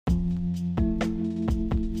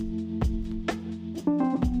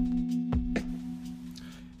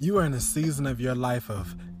You are in a season of your life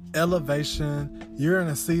of elevation. You're in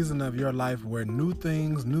a season of your life where new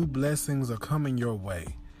things, new blessings are coming your way.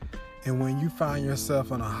 And when you find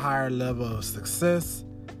yourself on a higher level of success,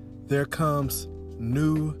 there comes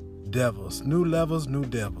new devils. New levels, new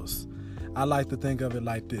devils. I like to think of it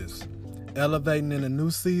like this. Elevating in a new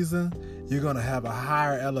season, you're going to have a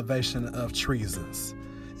higher elevation of treasons.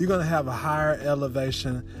 You're going to have a higher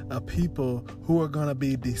elevation of people who are going to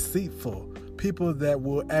be deceitful. People that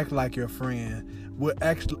will act like your friend, will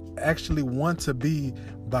actually want to be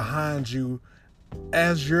behind you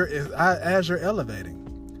as you're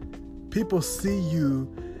elevating. People see you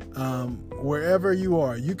wherever you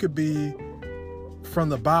are. You could be from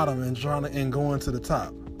the bottom and going to the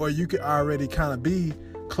top, or you could already kind of be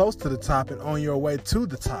close to the top and on your way to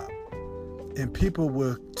the top. And people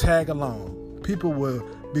will tag along. People will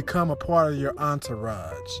become a part of your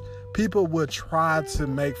entourage. People will try to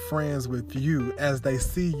make friends with you as they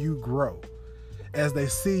see you grow. As they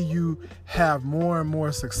see you have more and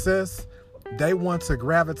more success, they want to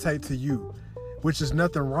gravitate to you, which is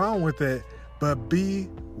nothing wrong with it, but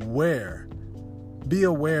beware. Be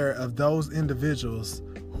aware of those individuals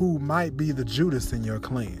who might be the Judas in your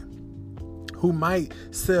clan, who might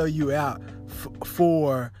sell you out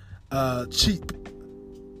for cheap.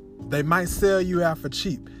 They might sell you out for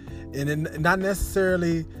cheap, and not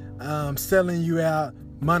necessarily selling you out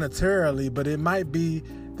monetarily, but it might be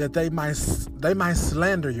that they might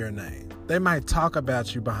slander your name. They might talk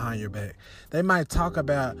about you behind your back. They might talk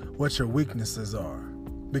about what your weaknesses are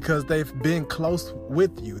because they've been close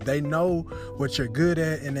with you. They know what you're good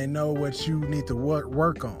at, and they know what you need to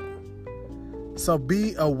work on. So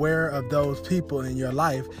be aware of those people in your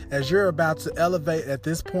life as you're about to elevate at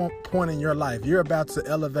this point in your life. You're about to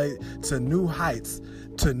elevate to new heights,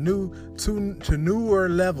 to newer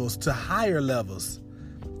levels, to higher levels.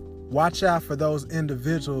 Watch out for those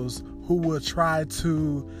individuals who will try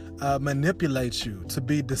to manipulate you, to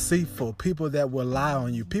be deceitful, people that will lie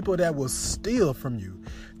on you, people that will steal from you.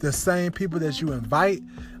 The same people that you invite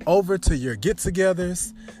over to your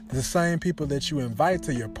get-togethers, the same people that you invite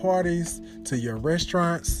to your parties, to your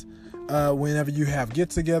restaurants, whenever you have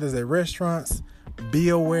get-togethers at restaurants, be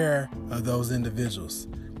aware of those individuals.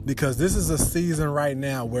 Because this is a season right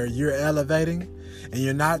now where you're elevating and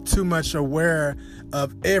you're not too much aware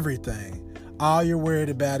of everything. All you're worried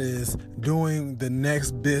about is doing the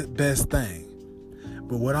next best thing.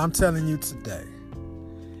 But what I'm telling you today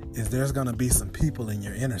is there's going to be some people in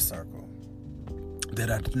your inner circle that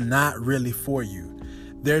are not really for you.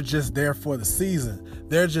 They're just there for the season.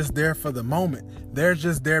 They're just there for the moment. They're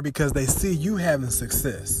just there because they see you having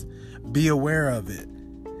success. Be aware of it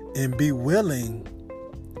and be willing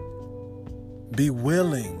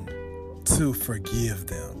to forgive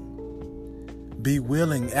them. Be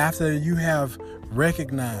willing, after you have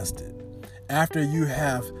recognized it, after you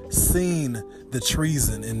have seen the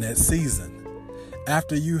treason in that season,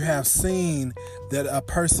 after you have seen that a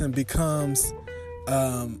person becomes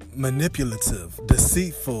manipulative,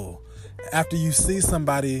 deceitful, after you see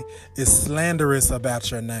somebody is slanderous about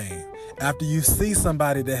your name, after you see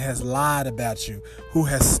somebody that has lied about you, who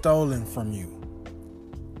has stolen from you,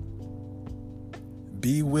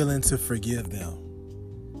 be willing to forgive them.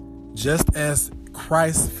 Just as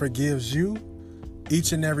Christ forgives you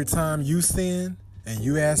each and every time you sin and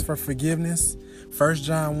you ask for forgiveness, 1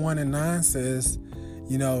 John 1:9 says,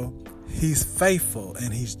 He's faithful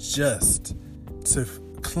and He's just to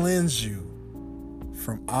cleanse you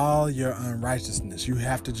from all your unrighteousness. You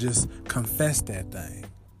have to just confess that thing.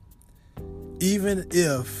 Even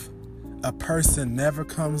if a person never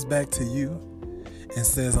comes back to you and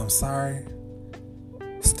says, I'm sorry,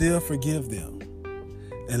 still forgive them.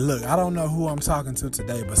 And look, I don't know who I'm talking to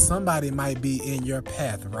today, but somebody might be in your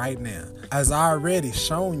path right now, has already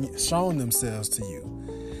shown themselves to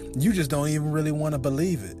you. You just don't even really want to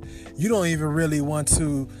believe it. You don't even really want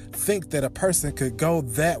to think that a person could go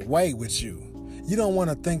that way with you. You don't want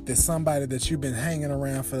to think that somebody that you've been hanging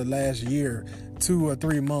around for the last year, 2 or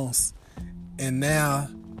 3 months, and now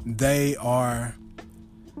they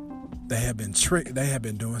have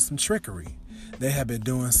been doing some trickery. They have been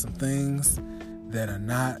doing some things that are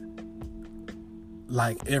not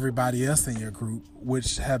like everybody else in your group,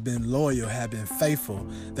 which have been loyal, have been faithful.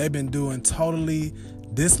 They've been doing totally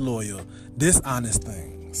disloyal, dishonest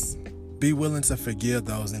things. Be willing to forgive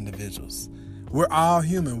those individuals. We're all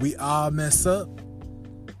human. We all mess up.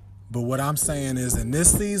 But what I'm saying is, in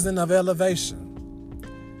this season of elevation,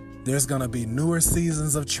 there's going to be newer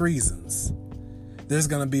seasons of treasons. There's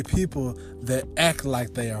going to be people that act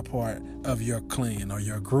like they are part of your clan or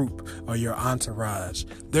your group or your entourage.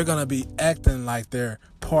 They're going to be acting like they're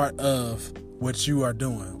part of what you are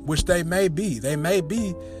doing, which they may be. They may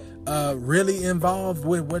be really involved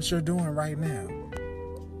with what you're doing right now.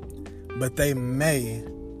 But they may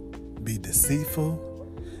be deceitful.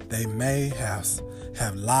 They may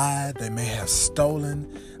have lied. They may have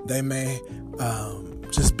stolen. They may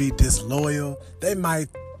just be disloyal. They might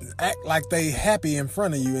act like they happy in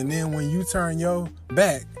front of you, and then when you turn your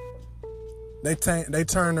back, they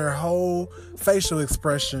turn their whole facial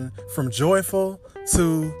expression from joyful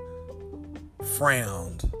to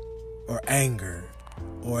frowned or anger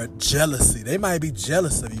or jealousy. They might be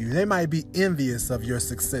jealous of you. They might be envious of your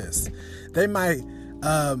success. They might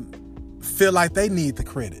feel like they need the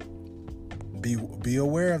credit. Be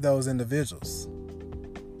aware of those individuals.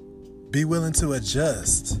 Be willing to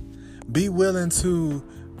adjust. Be willing to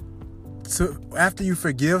after you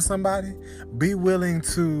forgive somebody, be willing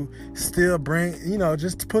to still bring,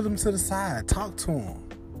 just put them to the side. Talk to them.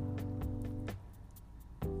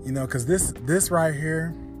 Because this right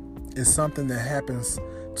here is something that happens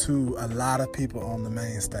to a lot of people on the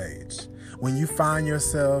main stage. When you find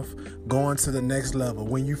yourself going to the next level,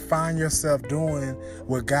 when you find yourself doing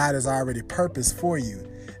what God has already purposed for you,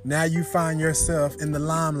 now you find yourself in the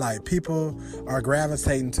limelight. People are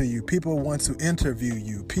gravitating to you. People want to interview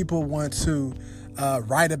you. People want to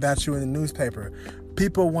write about you in the newspaper.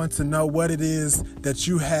 People want to know what it is that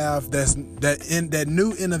you have that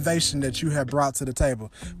new innovation that you have brought to the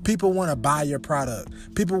table. People want to buy your product.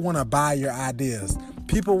 People want to buy your ideas.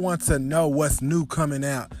 People want to know what's new coming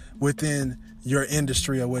out within your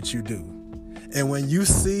industry or what you do. And when you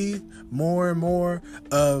see more and more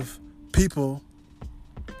of people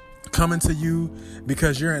coming to you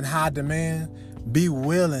because you're in high demand, be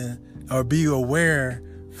willing or be aware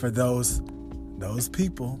for those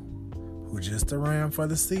people who just around for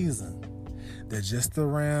the season. They're just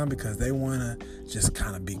around because they want to just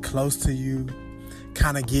kind of be close to you,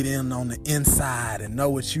 kind of get in on the inside and know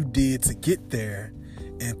what you did to get there,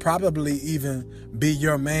 and probably even be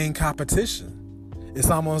your main competition. It's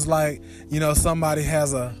almost like, somebody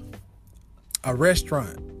has a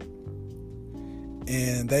restaurant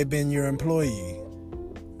and they've been your employee.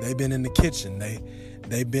 They've been in the kitchen.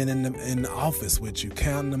 They've been in the office with you,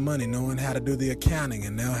 counting the money, knowing how to do the accounting,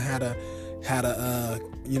 and now how to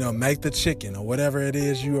make the chicken or whatever it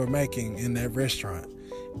is you are making in that restaurant.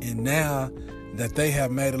 And now that they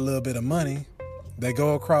have made a little bit of money, they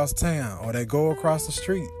go across town or they go across the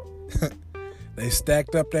street. They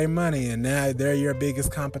stacked up their money and now they're your biggest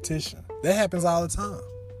competition. That happens all the time.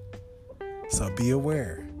 So be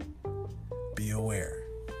aware. Be aware.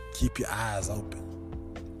 Keep your eyes open.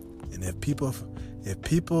 And if people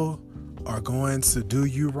are going to do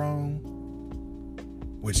you wrong,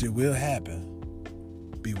 which it will happen,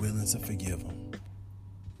 be willing to forgive them.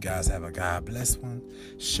 Guys, have a God bless one.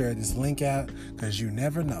 Share this link out because you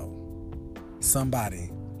never know.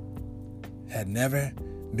 Somebody had never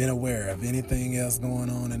been aware of anything else going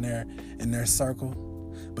on in their circle,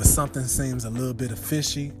 but something seems a little bit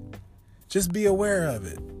fishy. Just be aware of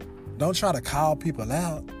it. Don't try to call people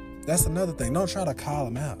out. That's another thing. Don't try to call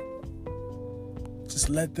them out. Just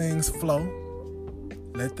let things flow.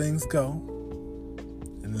 Let things go.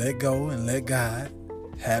 And let go and let God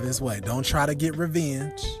have his way. Don't try to get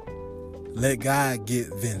revenge. Let God get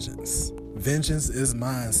vengeance. Vengeance is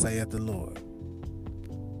mine, saith the Lord.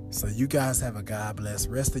 So you guys have a God bless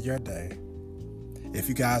rest of your day. If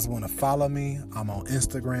you guys want to follow me, I'm on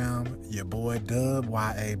Instagram, your boy Dub,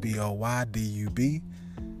 YABOYDUB.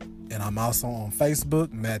 And I'm also on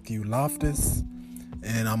Facebook, Matthew Loftus.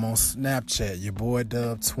 And I'm on Snapchat, your boy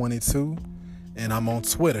Dub22. And I'm on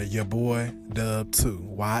Twitter, your boy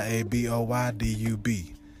Dub2,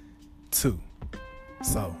 YABOYDUB2.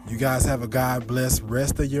 So you guys have a God bless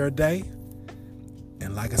rest of your day.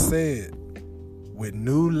 And like I said, with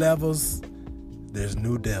new levels, there's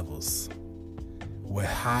new devils. With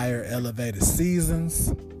higher elevated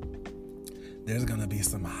seasons, there's going to be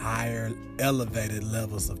some higher elevated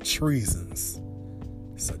levels of treasons.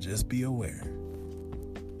 So just be aware.